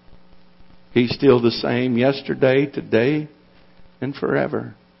 He's still the same yesterday, today, and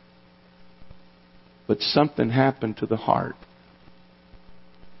forever. But something happened to the heart.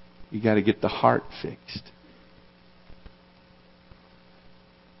 You got to get the heart fixed.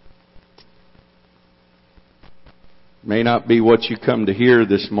 May not be what you come to hear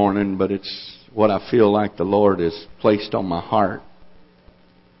this morning, but it's what I feel like the Lord has placed on my heart.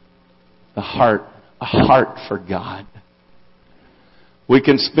 A heart for God. We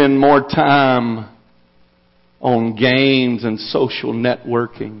can spend more time on games and social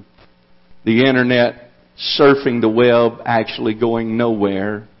networking, the internet, surfing the web, actually going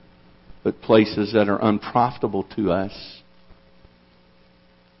nowhere, but places that are unprofitable to us.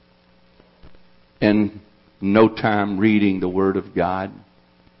 And no time reading the Word of God,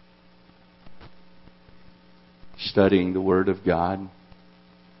 studying the Word of God,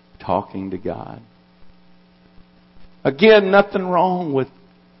 talking to God. Again, nothing wrong with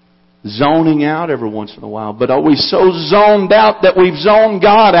zoning out every once in a while, but are we so zoned out that we've zoned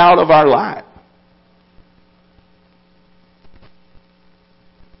God out of our life?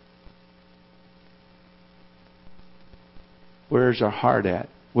 Where's our heart at?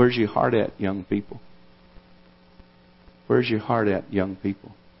 Where's your heart at, young people? Where's your heart at, young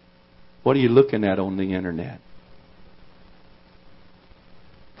people? What are you looking at on the internet?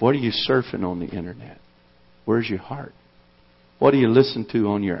 What are you surfing on the internet? Where's your heart? What do you listen to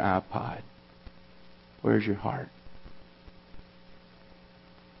on your iPod? Where's your heart?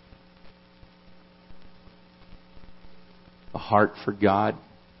 A heart for God?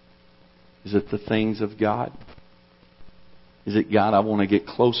 Is it the things of God? Is it, God, I want to get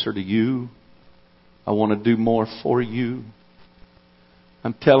closer to you. I want to do more for you.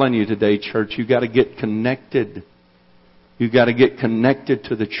 I'm telling you today, church, you got to get connected. You got to get connected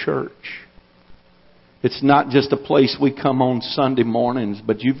to the church. It's not just a place we come on Sunday mornings,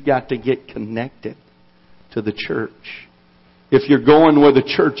 but you've got to get connected to the church. If you're going where the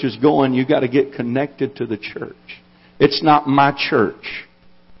church is going, you got to get connected to the church. It's not my church.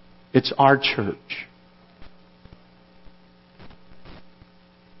 It's our church.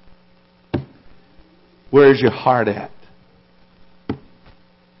 Where's your heart at?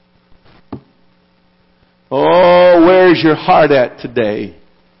 Oh, where's your heart at today?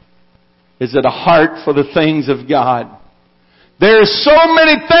 Is it a heart for the things of God? There's so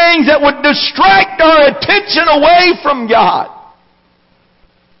many things that would distract our attention away from God.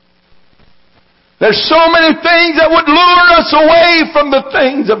 There's so many things that would lure us away from the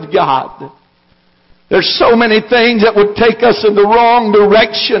things of God. There's so many things that would take us in the wrong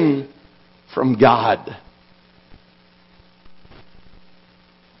direction from God.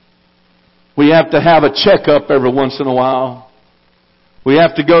 We have to have a checkup every once in a while. We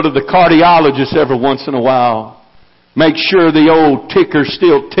have to go to the cardiologist every once in a while. Make sure the old ticker's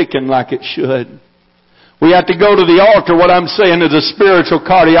still ticking like it should. We have to go to the altar. What I'm saying as a spiritual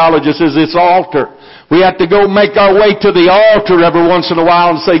cardiologist is this altar. We have to go make our way to the altar every once in a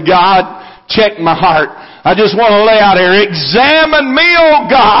while and say, God, check my heart. I just want to lay out here. Examine me, O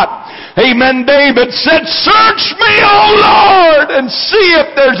God. Amen. David said, search me, O Lord, and see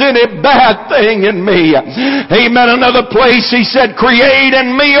if there's any bad thing in me. Amen. Another place he said, create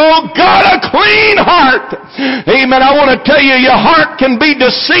in me, O God, a clean heart. Amen. I want to tell you, your heart can be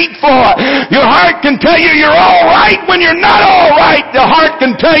deceitful. Your heart can tell you you're all right when you're not all right. The heart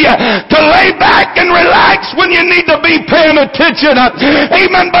can tell you to lay back and relax when you need to be paying attention.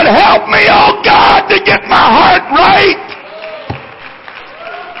 Amen. But help me, oh God, to get my heart right.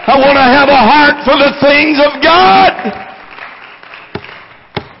 I want to have a heart for the things of God.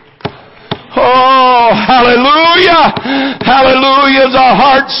 Oh, hallelujah. Hallelujah. Is our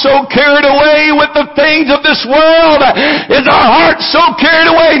heart so carried away with the things of this world? Is our heart so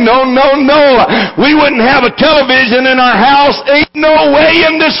carried away? No, no, no. We wouldn't have a television in our house. Ain't no way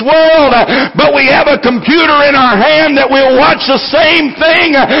in this world. But we have a computer in our hand that we'll watch the same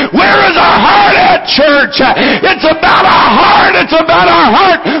thing. Where is our heart at, church? It's about our heart. It's about our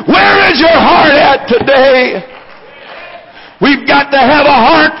heart. Where is your heart at today? We've got to have a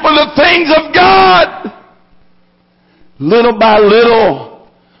heart for the things of God. Little by little,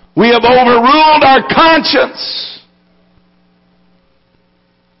 we have overruled our conscience.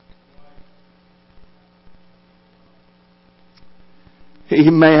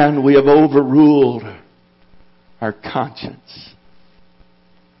 Amen. We have overruled our conscience.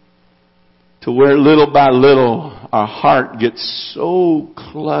 To where little by little, our heart gets so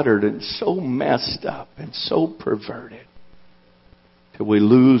cluttered and so messed up and so perverted. Till we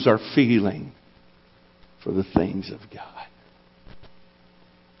lose our feeling for the things of God.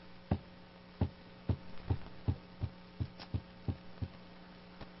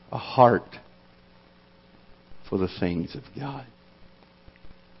 A heart for the things of God.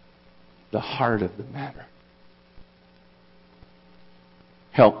 The heart of the matter.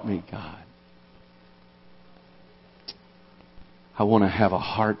 Help me, God. I want to have a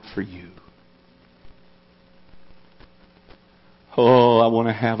heart for you. Oh, I want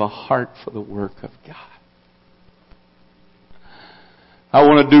to have a heart for the work of God. I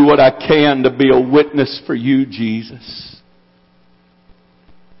want to do what I can to be a witness for you, Jesus.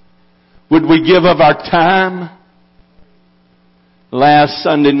 Would we give of our time? Last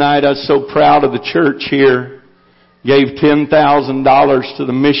Sunday night, I was so proud of the church here. Gave $10,000 to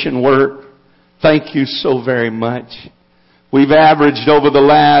the mission work. Thank you so very much. We've averaged over the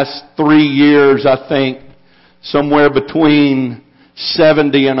last 3 years, I think, somewhere between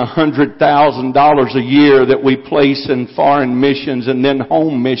 $70,000 and $100,000 a year that we place in foreign missions and then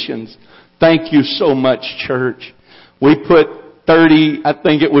home missions. Thank you so much, church. We put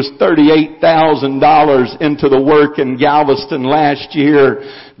 $38,000 into the work in Galveston last year.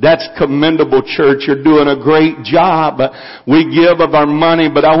 That's commendable, church. You're doing a great job. We give of our money,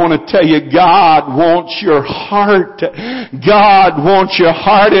 but I want to tell you, God wants your heart. God wants your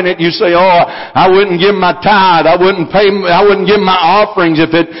heart in it. You say, oh, I wouldn't give my tithe. I wouldn't give my offerings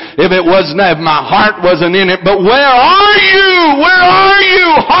if my heart wasn't in it. But where are you? Where are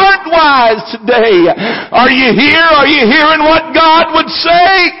you heart-wise today? Are you here? Are you hearing what God would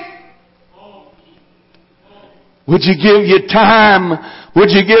say? Would you give your time? Would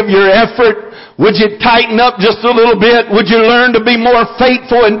you give your effort? Would you tighten up just a little bit? Would you learn to be more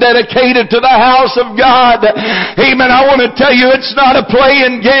faithful and dedicated to the house of God? Amen. I want to tell you, it's not a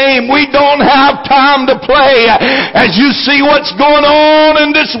playing game. We don't have time to play. As you see what's going on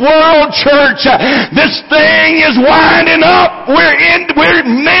in this world, church, this thing is winding up. We're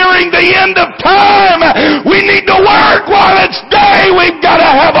nearing the end of time. We need to work while it's day. We've got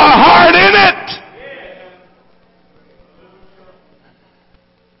to have a heart in it.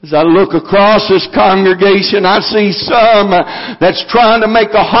 As I look across this congregation, I see some that's trying to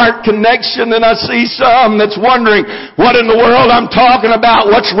make a heart connection, and I see some that's wondering what in the world I'm talking about.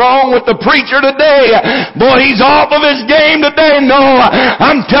 What's wrong with the preacher today? Boy, he's off of his game today. No,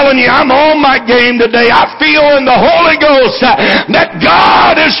 I'm telling you, I'm on my game today. I feel in the Holy Ghost that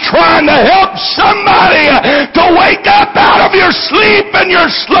God is trying to help somebody to wake up out of your sleep and your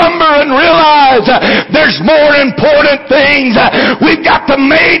slumber and realize there's more important things. We've got to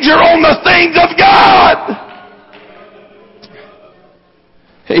major on the things of God.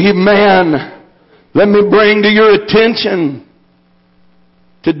 Amen. Let me bring to your attention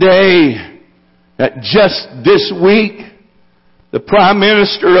today that just this week the Prime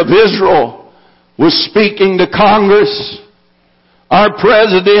Minister of Israel was speaking to Congress. Our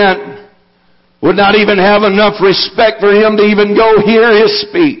President would not even have enough respect for him to even go hear his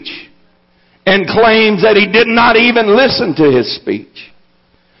speech, and claims that he did not even listen to his speech.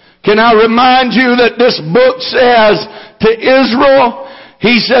 Can I remind you that this book says to Israel,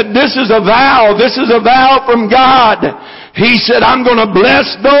 He said, this is a vow. This is a vow from God. He said, I'm going to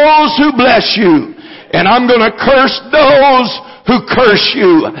bless those who bless you. And I'm going to curse those who curse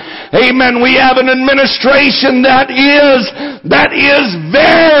you. Amen. We have an administration that is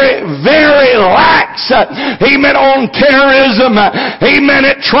very, very lax. Amen. On terrorism. Amen.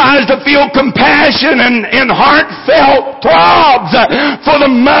 It tries to feel compassion and heartfelt throbs for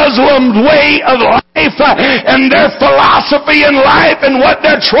the Muslim way of life and their philosophy in life and what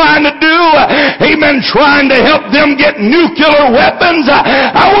they're trying to do. Amen. Trying to help them get nuclear weapons.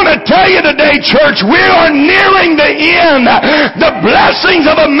 I want to tell you today, church, we are nearing the end. The blessings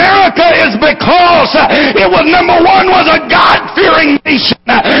of America is because it was, number one, was a God-fearing nation.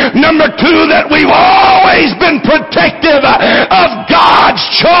 Number two, that we've always been protective of God's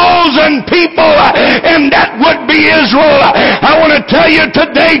chosen people, and that would be Israel. I want to tell you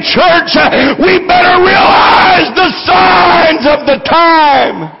today, church, we better realize the signs of the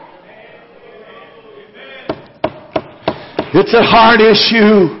time. It's a hard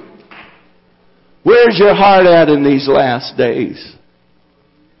issue. Where's your heart at in these last days?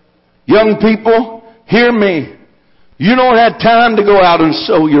 Young people, hear me. You don't have time to go out and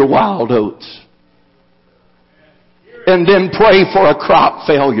sow your wild oats and then pray for a crop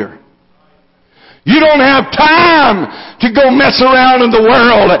failure. You don't have time to go mess around in the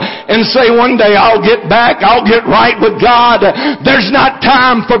world and say one day I'll get back, I'll get right with God. There's not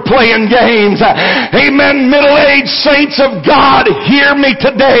time for playing games. Amen. Middle-aged saints of God, hear me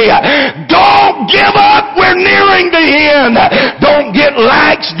today. Don't give up. We're nearing the end. Don't get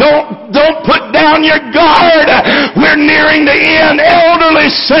lax. Don't put down your guard. We're nearing the end. Elderly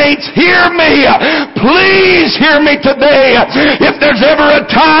saints, hear me. Please hear me today. If there's ever a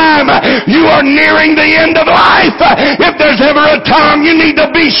time you are nearing the end of life, if there's ever a time you need to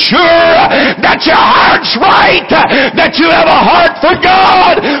be sure that your heart's right, that you have a heart for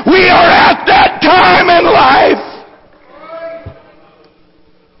God, we are at that time in life.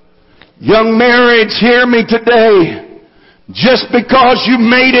 Young marrieds, hear me today. Just because you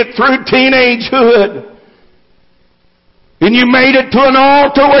made it through teenagehood and you made it to an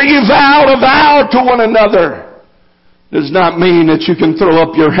altar where you vowed a vow to one another does not mean that you can throw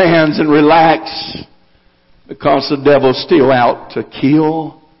up your hands and relax, because the devil's still out to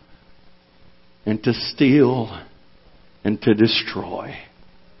kill and to steal and to destroy.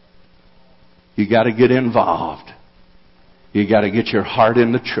 You got to get involved. You got to get your heart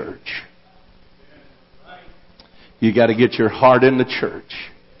in the church. You got to get your heart in the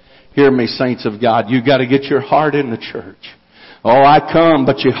church. Hear me, saints of God. You got to get your heart in the church. Oh, I come,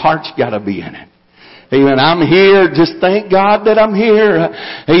 but your heart's got to be in it. Amen. I'm here. Just thank God that I'm here.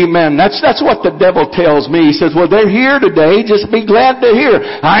 Amen. That's what the devil tells me. He says, well, they're here today. Just be glad they're here.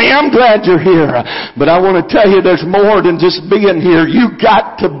 I am glad you're here. But I want to tell you there's more than just being here. You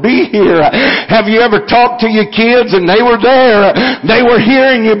got to be here. Have you ever talked to your kids and they were there? They were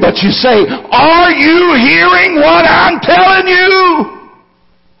hearing you, but you say, are you hearing what I'm telling you?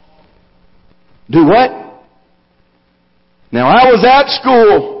 Do what? Now, I was at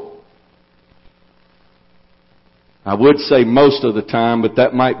school. I would say most of the time, but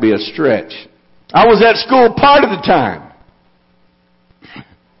that might be a stretch. I was at school part of the time.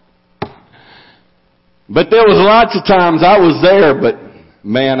 But there was lots of times I was there, but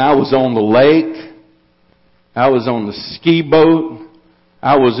man, I was on the lake. I was on the ski boat.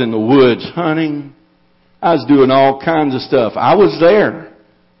 I was in the woods hunting. I was doing all kinds of stuff. I was there,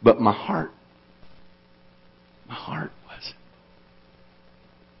 but my heart wasn't.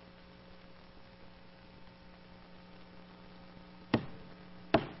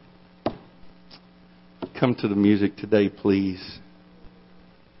 Come to the music today, please.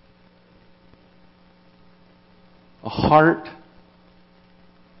 A heart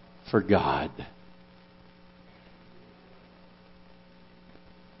for God.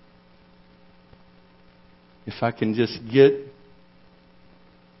 If I can just get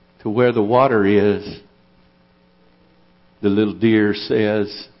to where the water is, the little deer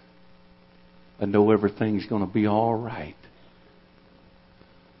says, I know everything's going to be all right.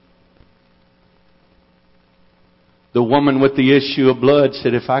 The woman with the issue of blood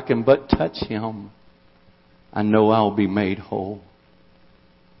said, if I can but touch him, I know I'll be made whole.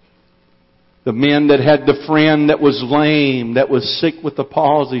 The men that had the friend that was lame, that was sick with the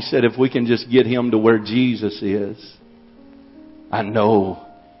palsy, said, if we can just get him to where Jesus is, I know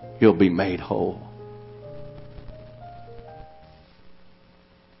he'll be made whole.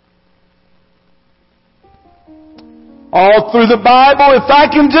 All through the Bible, if I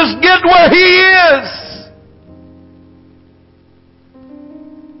can just get where he is,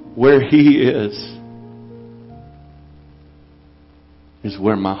 where he is, is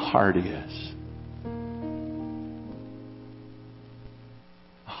where my heart is.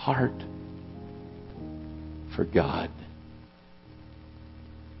 A heart for God.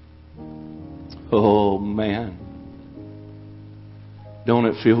 Oh man. Don't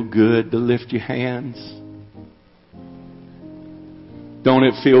it feel good to lift your hands? Don't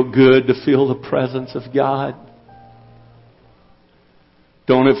it feel good to feel the presence of God?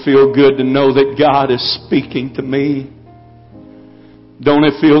 Don't it feel good to know that God is speaking to me? Don't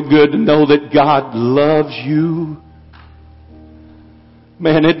it feel good to know that God loves you?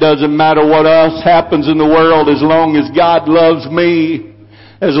 Man, it doesn't matter what else happens in the world as long as God loves me.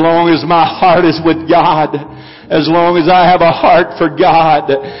 As long as my heart is with God. As long as I have a heart for God.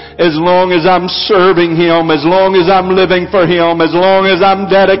 As long as I'm serving Him. As long as I'm living for Him. As long as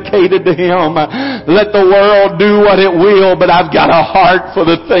I'm dedicated to Him. Let the world do what it will, but I've got a heart for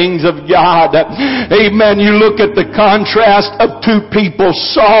the things of God. Amen. You look at the contrast of two people.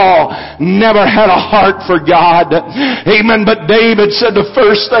 Saul never had a heart for God. Amen. But David said, the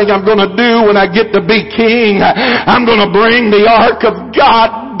first thing I'm going to do when I get to be king, I'm going to bring the ark of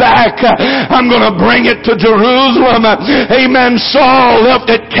God back. I'm going to bring it to Jerusalem. Amen. Saul left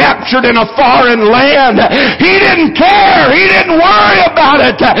it captured in a foreign land. He didn't care. He didn't worry about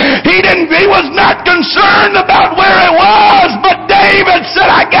it. He was not concerned about where it was. But David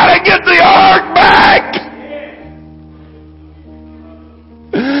said, I got to get the ark back.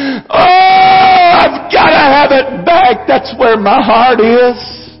 Oh, I've got to have it back. That's where my heart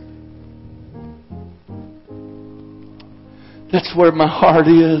is. That's where my heart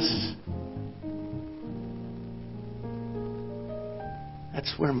is.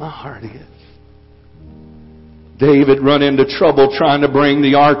 That's where my heart is. David run into trouble trying to bring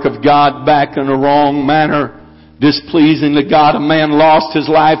the ark of God back in a wrong manner, displeasing to God. A man lost his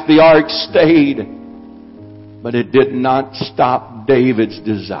life. The ark stayed. But it did not stop David's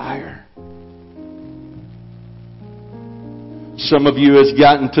desire. Some of you has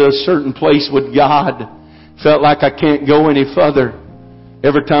gotten to a certain place with God. Felt like I can't go any further.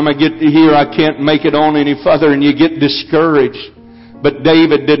 Every time I get to here, I can't make it on any further, and you get discouraged. But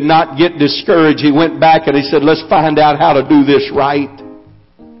David did not get discouraged. He went back and he said, let's find out how to do this right.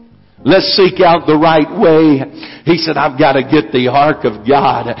 Let's seek out the right way. He said, I've got to get the ark of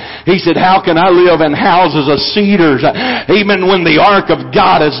God. He said, how can I live in houses of cedars, even when the ark of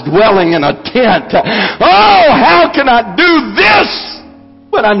God is dwelling in a tent? Oh, how can I do this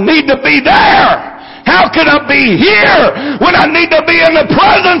when I need to be there? How can I be here when I need to be in the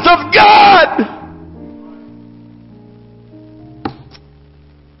presence of God?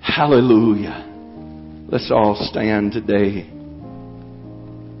 Hallelujah. Let's all stand today.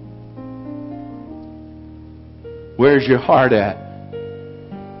 Where's your heart at?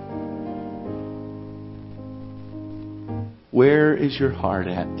 Where is your heart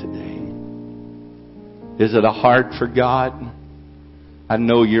at today? Is it a heart for God? I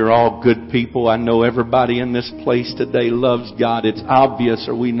know you're all good people. I know everybody in this place today loves God. It's obvious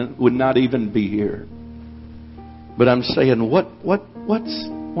or we would not even be here. But I'm saying, what's,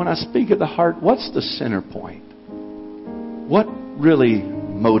 when I speak of the heart, what's the center point? What really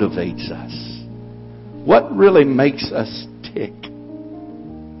motivates us? What really makes us tick?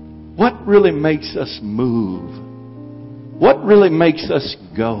 What really makes us move? What really makes us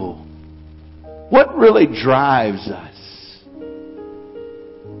go? What really drives us?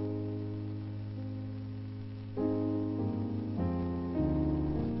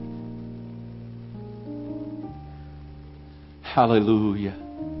 Hallelujah.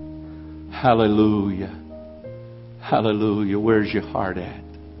 Hallelujah. Hallelujah. Where's your heart at?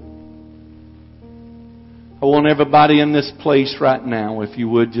 I want everybody in this place right now, if you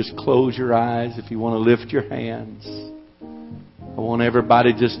would, just close your eyes. If you want to lift your hands. I want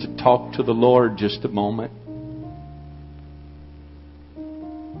everybody just to talk to the Lord just a moment.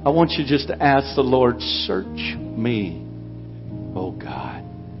 I want you just to ask the Lord, search me, oh God.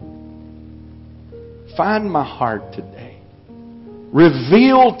 Find my heart today.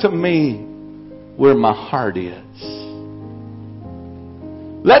 Reveal to me where my heart is.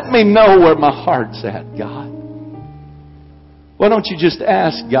 Let me know where my heart's at, God. Why don't you just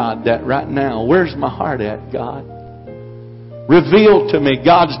ask God that right now? Where's my heart at, God? Reveal to me.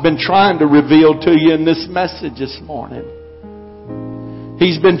 God's been trying to reveal to you in this message this morning.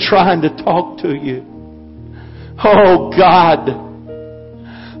 He's been trying to talk to you. Oh God.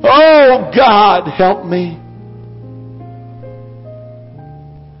 Oh God, help me.